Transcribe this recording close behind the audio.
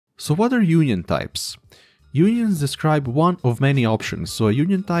So what are union types? Unions describe one of many options, so a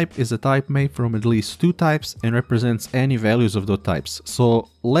union type is a type made from at least two types and represents any values of those types. So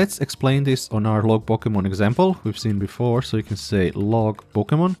let's explain this on our log Pokemon example we've seen before. So you can say log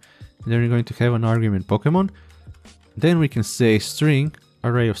Pokemon, and then you're going to have an argument Pokemon. Then we can say string,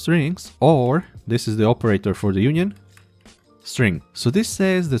 array of strings, or this is the operator for the union, string. So this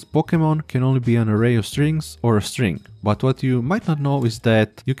says that Pokemon can only be an array of strings or a string. But what you might not know is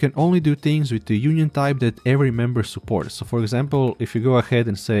that you can only do things with the union type that every member supports. So for example, if you go ahead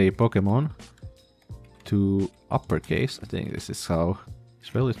and say Pokemon to uppercase, I think this is how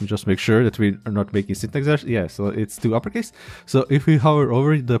spell. Let me just make sure that we are not making syntax errors. Yeah, so it's to uppercase. So if we hover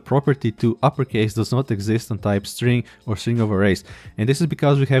over it, the property to uppercase does not exist on type string or string of arrays. And this is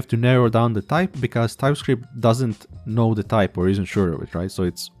because we have to narrow down the type, because TypeScript doesn't know the type or isn't sure of it, right? So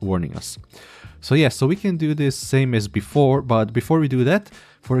it's warning us. So yeah, so we can do this same as before, but before we do that,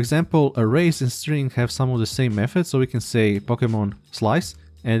 for example, arrays and string have some of the same methods. So we can say Pokemon slice,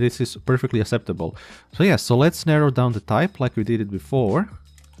 and this is perfectly acceptable. So yeah, so let's narrow down the type like we did it before.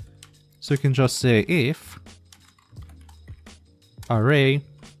 So you can just say if array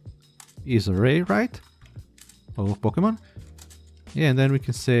is array, right, of Pokemon. Yeah, and then we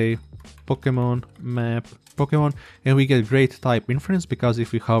can say Pokemon map Pokemon, and we get great type inference because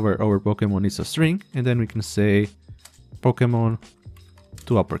if we hover over Pokemon, it's a string, and then we can say Pokemon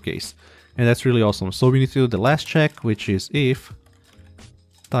to uppercase, and that's really awesome. So we need to do the last check, which is if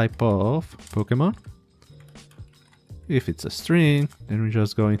type of Pokemon. If it's a string, then we're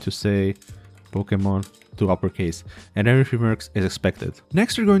just going to say Pokemon to uppercase, and everything works as expected.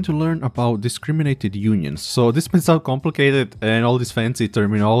 Next, we're going to learn about discriminated unions. So this might sound complicated and all this fancy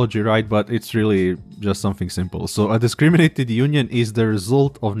terminology, right? But it's really just something simple. So a discriminated union is the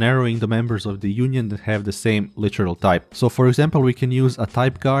result of narrowing the members of the union that have the same literal type. So for example, we can use a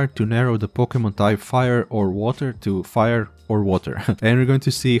type guard to narrow the Pokemon type fire or water to fire or water. And we're going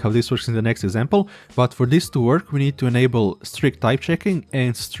to see how this works in the next example. But for this to work, we need to enable strict type checking,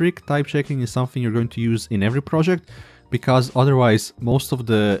 and strict type checking is something you're going to use in every project, because otherwise most of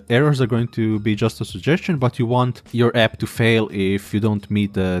the errors are going to be just a suggestion, but you want your app to fail if you don't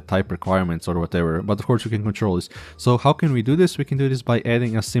meet the type requirements or whatever. But of course you can control this. So how can we do this? We can do this by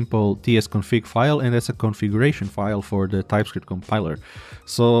adding a simple tsconfig file, and that's a configuration file for the TypeScript compiler.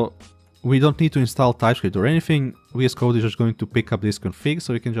 So we don't need to install TypeScript or anything. VS Code is just going to pick up this config,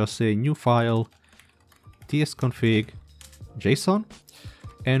 so we can just say new file tsconfig JSON,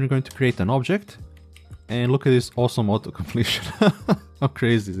 and we're going to create an object. And look at this awesome auto-completion. How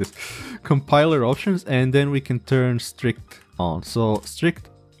crazy is this? Compiler options, and then we can turn strict on. So strict,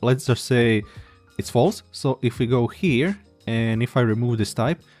 let's just say it's false. So if we go here, and if I remove this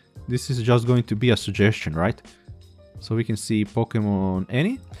type, this is just going to be a suggestion, right? So we can see Pokemon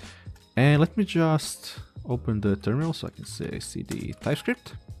any. And let me just open the terminal so I can say cd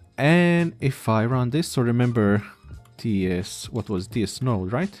TypeScript. And if I run this, so remember what was TS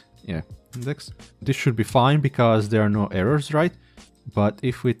node, right? Yeah, index. This should be fine because there are no errors, right? But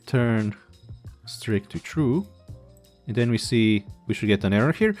if we turn strict to true, and then we see we should get an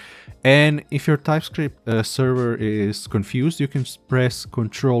error here. And if your TypeScript server is confused, you can press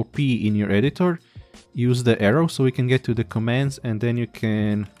Ctrl P in your editor, use the arrow so we can get to the commands, and then you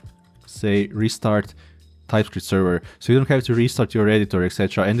can say restart TypeScript server, so you don't have to restart your editor,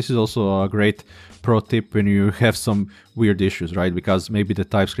 etc. And this is also a great pro tip when you have some weird issues, right? Because maybe the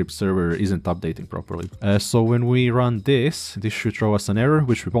TypeScript server isn't updating properly. So when we run this, this should throw us an error,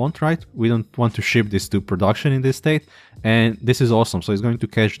 which we won't, right? We don't want to ship this to production in this state, and this is awesome. So it's going to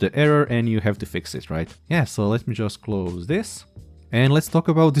catch the error and you have to fix it, right? Yeah, so let me just close this, and let's talk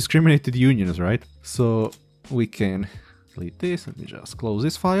about discriminated unions, right? So we can delete this. Let me just close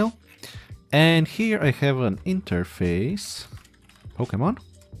this file. And here I have an interface, Pokemon.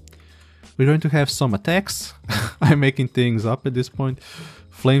 We're going to have some attacks. I'm making things up at this point.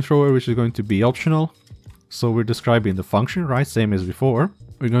 Flamethrower, which is going to be optional. So we're describing the function, right? Same as before.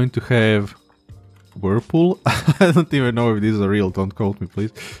 We're going to have Whirlpool. I don't even know if these are real. Don't quote me,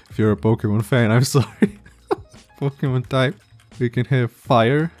 please. If you're a Pokemon fan, I'm sorry. Pokemon type. We can have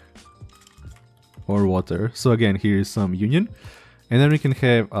fire or water. So again, here is some union. And then we can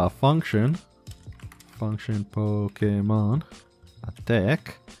have a function Pokemon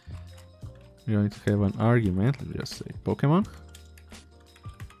attack. We're going to have an argument, let's just say Pokemon.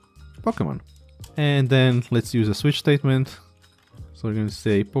 And then let's use a switch statement. So we're going to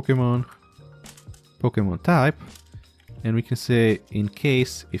say Pokemon type. And we can say in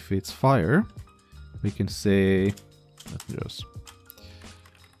case if it's fire, we can say, let's just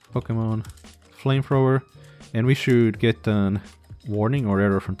Pokemon flamethrower. And we should get an warning or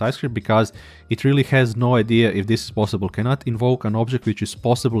error from TypeScript because it really has no idea if this is possible. Cannot invoke an object which is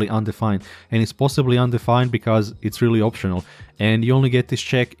possibly undefined, and it's possibly undefined because it's really optional, and you only get this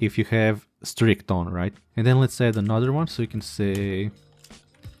check if you have strict on, right? And then let's add another one, so you can say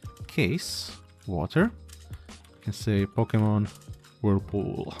case water, you can say Pokemon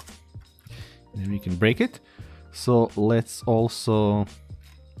whirlpool, and then we can break it. So let's also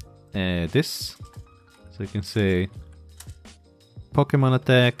add this, so you can say Pokemon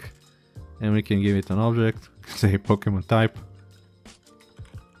attack, and we can give it an object, say Pokemon type.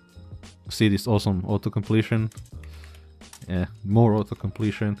 See this awesome auto completion? Yeah, more auto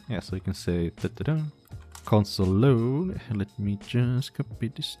completion. Yeah, so you can say da -da -da, console load. Let me just copy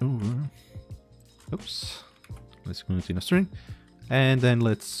this over. Oops. Let's put it in a string, and then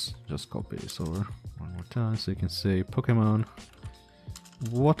let's just copy this over one more time. So you can say Pokemon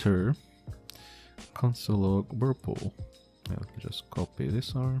water console log whirlpool. Let me just copy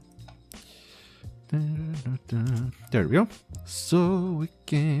this over. There we go. So we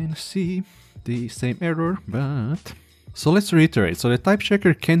can see the same error, but so let's reiterate. So the type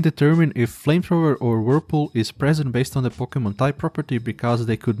checker can determine if flamethrower or whirlpool is present based on the Pokemon type property because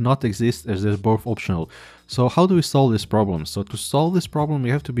they could not exist as they're both optional. So how do we solve this problem? So to solve this problem,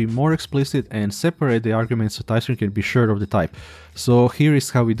 we have to be more explicit and separate the arguments so TypeScript can be sure of the type. So here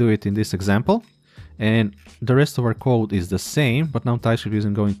is how we do it in this example. And the rest of our code is the same, but now TypeScript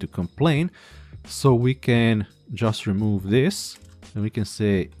isn't going to complain. So we can just remove this, and we can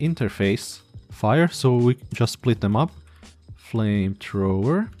say interface fire. So we just split them up.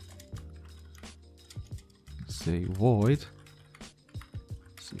 Flamethrower. Say void.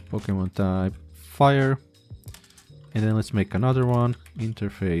 Say Pokemon type fire. And then let's make another one.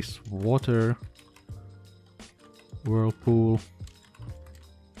 Interface water. Whirlpool.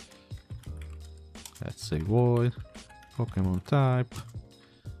 Let's say void. Pokemon type.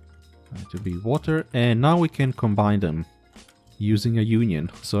 To be water. And now we can combine them using a union.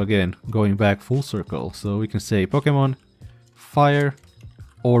 So again, going back full circle. So we can say Pokemon fire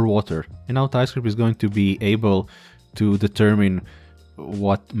or water. And now TypeScript is going to be able to determine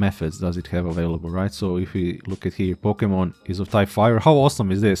what methods does it have available, right? So if we look at here, Pokemon is of type fire. How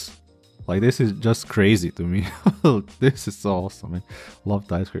awesome is this? Like, this is just crazy to me. This is so awesome, man. Love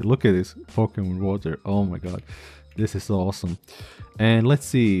TypeScript. Look at this, Pokemon water. Oh my god. This is so awesome. And let's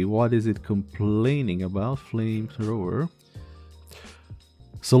see, what is it complaining about? Flamethrower.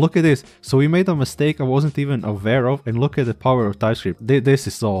 So look at this. So we made a mistake I wasn't even aware of, and look at the power of TypeScript. This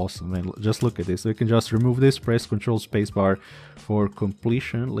is so awesome, man. Just look at this. So we can just remove this, press Control Spacebar for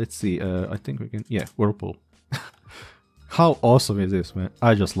completion. Let's see, I think we can, yeah, whirlpool. How awesome is this, man?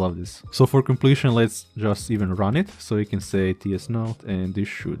 I just love this. So for completion, let's just even run it. So you can say TS note, and this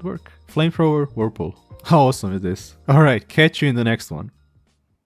should work. Flamethrower, whirlpool. How awesome is this? All right, catch you in the next one.